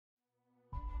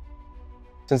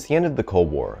Since the end of the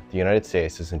Cold War, the United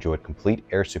States has enjoyed complete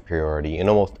air superiority in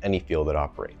almost any field it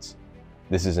operates.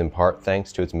 This is in part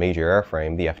thanks to its major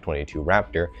airframe, the F-22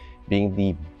 Raptor, being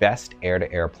the best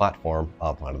air-to-air platform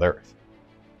on planet Earth.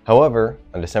 However,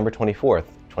 on December 24th,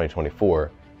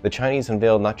 2024, the Chinese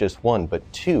unveiled not just one, but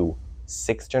two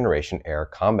sixth-generation air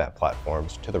combat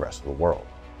platforms to the rest of the world.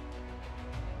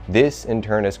 This, in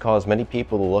turn, has caused many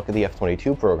people to look at the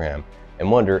F-22 program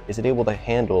and wonder, is it able to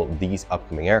handle these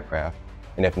upcoming aircraft?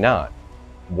 And if not,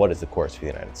 what is the course for the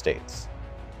United States?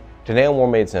 Today on War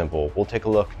Made Simple, we'll take a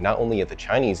look not only at the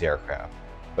Chinese aircraft,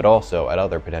 but also at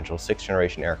other potential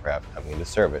sixth-generation aircraft coming into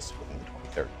service within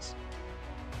the 2030s.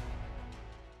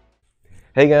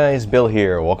 Hey guys, Bill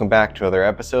here. Welcome back to another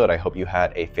episode. I hope you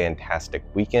had a fantastic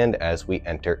weekend as we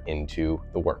enter into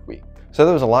the work week. So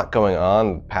there was a lot going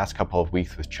on the past couple of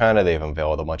weeks with China. They've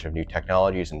unveiled a bunch of new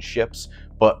technologies and ships,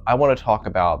 but I want to talk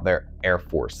about their Air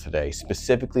Force today,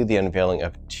 specifically the unveiling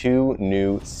of two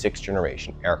new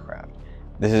sixth-generation aircraft.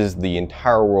 This is the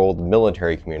entire world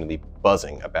military community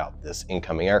buzzing about this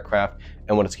incoming aircraft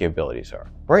and what its capabilities are.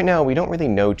 Right now, we don't really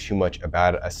know too much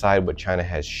about it aside what China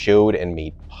has showed and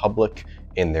made public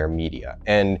in their media.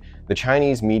 And the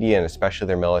Chinese media, and especially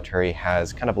their military,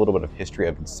 has kind of a little bit of history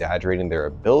of exaggerating their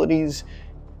abilities,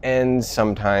 and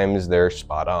sometimes they're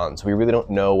spot on. So we really don't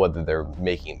know whether they're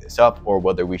making this up or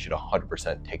whether we should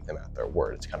 100% take them at their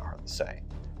word. It's kind of hard to say.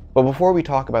 But before we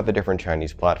talk about the different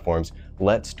Chinese platforms,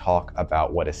 let's talk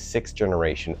about what a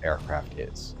sixth-generation aircraft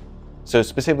is. So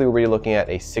specifically, we're really looking at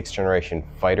a sixth-generation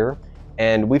fighter,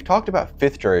 and we've talked about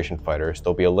fifth-generation fighters.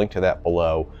 There'll be a link to that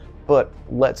below. But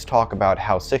let's talk about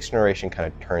how sixth generation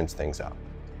kind of turns things up.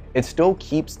 It still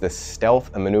keeps the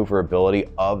stealth and maneuverability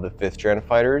of the fifth gen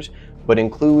fighters, but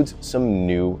includes some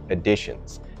new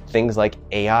additions. Things like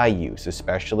AI use,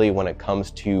 especially when it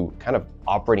comes to kind of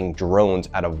operating drones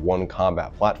out of one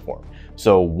combat platform.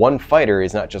 So one fighter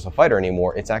is not just a fighter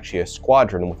anymore, it's actually a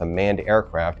squadron with a manned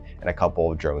aircraft and a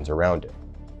couple of drones around it.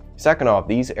 Second off,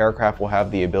 these aircraft will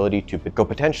have the ability to go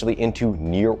potentially into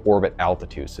near orbit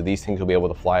altitude. So these things will be able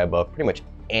to fly above pretty much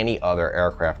any other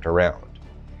aircraft around.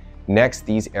 Next,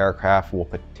 these aircraft will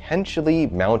potentially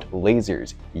mount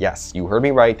lasers. Yes, you heard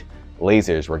me right,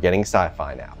 lasers. We're getting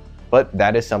sci-fi now. But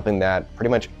that is something that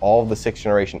pretty much all of the sixth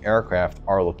generation aircraft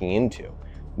are looking into.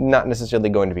 Not necessarily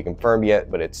going to be confirmed yet,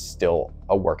 but it's still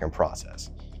a work in process.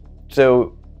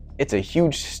 So it's a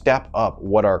huge step up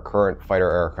what our current fighter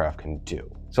aircraft can do.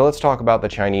 So let's talk about the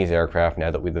Chinese aircraft now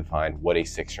that we've defined what a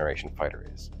sixth-generation fighter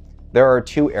is. There are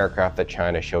two aircraft that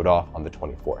China showed off on the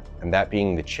 24th, and that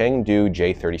being the Chengdu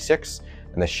J-36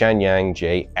 and the Shenyang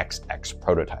J-XX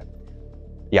prototype.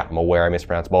 Yeah, I'm aware I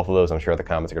mispronounced both of those. I'm sure the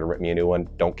comments are going to rip me a new one.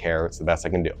 Don't care. It's the best I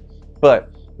can do. But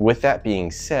with that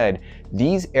being said,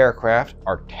 these aircraft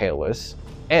are tailless,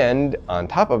 and on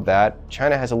top of that,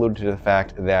 China has alluded to the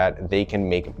fact that they can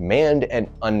make manned and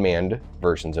unmanned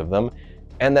versions of them,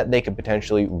 and that they could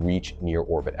potentially reach near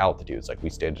orbit altitudes, like we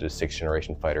stated a sixth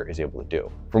generation fighter is able to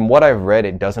do. From what I've read,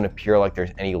 it doesn't appear like there's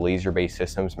any laser-based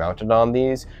systems mounted on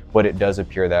these, but it does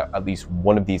appear that at least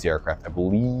one of these aircraft, I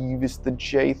believe is the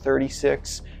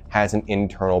J-36, has an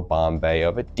internal bomb bay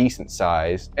of a decent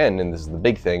size, and this is the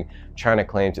big thing, China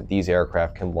claims that these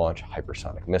aircraft can launch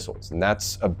hypersonic missiles, and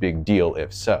that's a big deal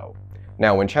if so.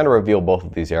 Now, when China revealed both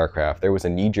of these aircraft, there was a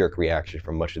knee-jerk reaction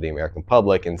from much of the American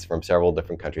public and from several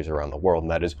different countries around the world, and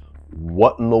that is,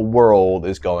 what in the world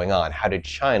is going on? How did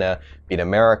China beat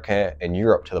America and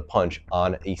Europe to the punch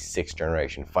on a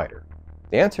sixth-generation fighter?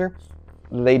 The answer?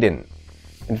 They didn't.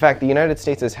 In fact, the United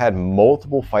States has had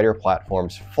multiple fighter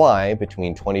platforms fly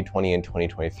between 2020 and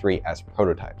 2023 as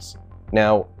prototypes.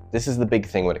 Now, this is the big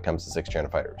thing when it comes to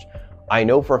sixth-gen fighters. I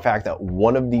know for a fact that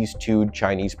one of these two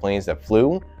Chinese planes that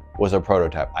flew was a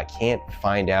prototype. I can't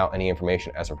find out any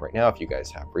information as of right now. If you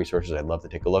guys have resources, I'd love to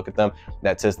take a look at them.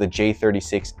 That says the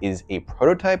J-36 is a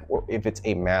prototype or if it's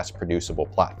a mass producible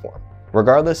platform.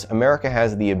 Regardless, America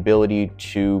has the ability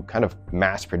to kind of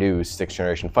mass produce sixth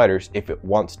generation fighters if it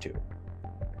wants to.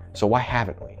 So why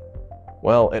haven't we?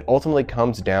 Well, it ultimately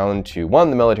comes down to one,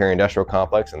 the military industrial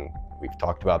complex, and we've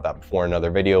talked about that before in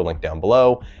another video, link down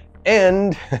below,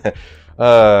 and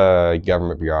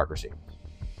government bureaucracy.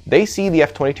 They see the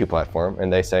F-22 platform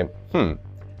and they say,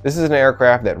 this is an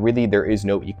aircraft that really there is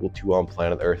no equal to on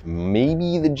planet Earth.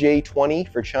 Maybe the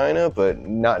J-20 for China, but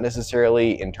not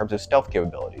necessarily in terms of stealth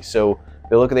capabilities. So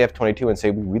they look at the F-22 and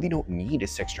say, we really don't need a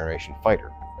sixth generation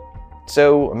fighter.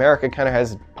 So America kind of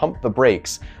has pumped the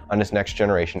brakes on this next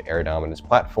generation air dominance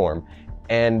platform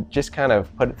and just kind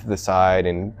of put it to the side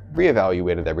and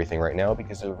reevaluated everything right now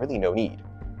because there's really no need.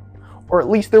 Or at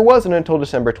least there wasn't until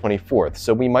December 24th,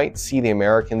 so we might see the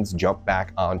Americans jump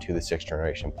back onto the 6th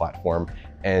generation platform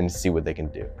and see what they can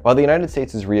do. While the United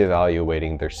States is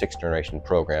reevaluating their 6th generation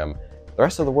program, the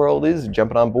rest of the world is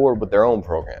jumping on board with their own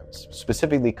programs,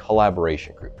 specifically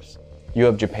collaboration groups. You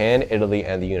have Japan, Italy,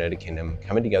 and the United Kingdom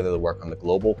coming together to work on the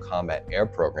Global Combat Air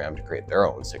Program to create their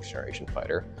own 6th generation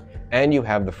fighter. And you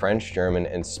have the French, German,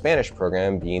 and Spanish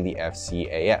program being the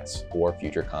FCAS, or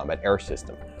Future Combat Air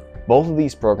System. Both of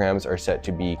these programs are set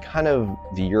to be kind of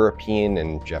the European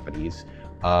and Japanese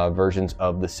versions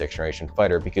of the 6th generation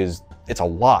fighter, because it's a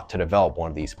lot to develop one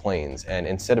of these planes. And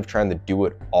instead of trying to do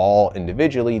it all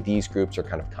individually, these groups are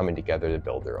kind of coming together to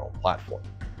build their own platform.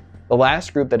 The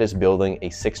last group that is building a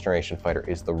 6th generation fighter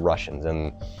is the Russians,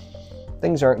 and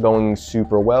things aren't going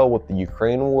super well with the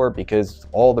Ukraine war because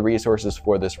all the resources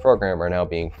for this program are now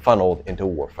being funneled into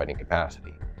warfighting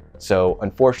capacity. So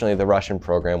unfortunately, the Russian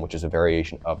program, which is a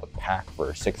variation of the PAC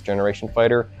for a 6th generation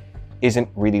fighter, isn't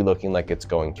really looking like it's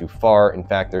going too far. In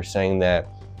fact, they're saying that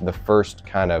the first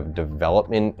kind of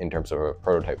development in terms of a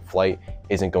prototype flight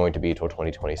isn't going to be until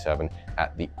 2027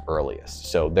 at the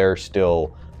earliest. So they're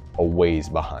still a ways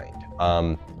behind.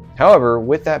 However,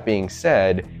 with that being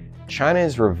said,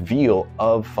 China's reveal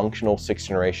of functional 6th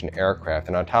generation aircraft,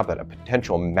 and on top of that, a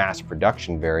potential mass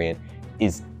production variant,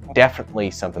 is definitely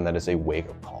something that is a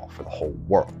wake-up call for the whole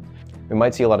world. We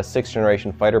might see a lot of 6th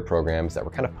generation fighter programs that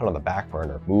were kind of put on the back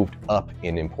burner moved up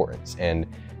in importance, and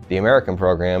the American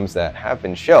programs that have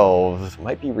been shelved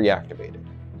might be reactivated.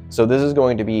 So this is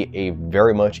going to be a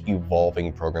very much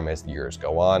evolving program as the years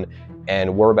go on,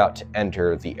 and we're about to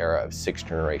enter the era of 6th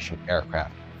generation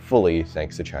aircraft fully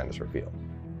thanks to China's reveal.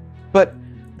 But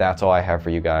that's all I have for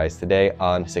you guys today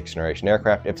on 6th generation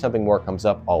aircraft. If something more comes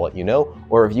up, I'll let you know.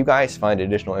 Or if you guys find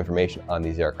additional information on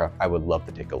these aircraft, I would love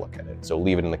to take a look at it. So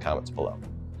leave it in the comments below.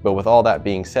 But with all that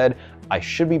being said, I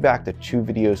should be back to 2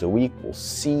 videos a week. We'll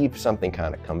see if something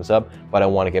kind of comes up, but I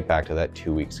want to get back to that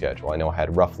 2-week schedule. I know I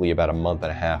had roughly about a month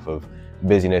and a half of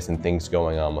busyness and things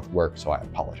going on with work, so I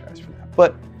apologize for that.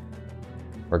 But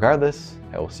regardless,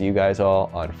 I will see you guys all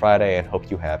on Friday and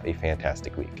hope you have a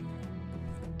fantastic week.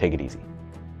 Take it easy.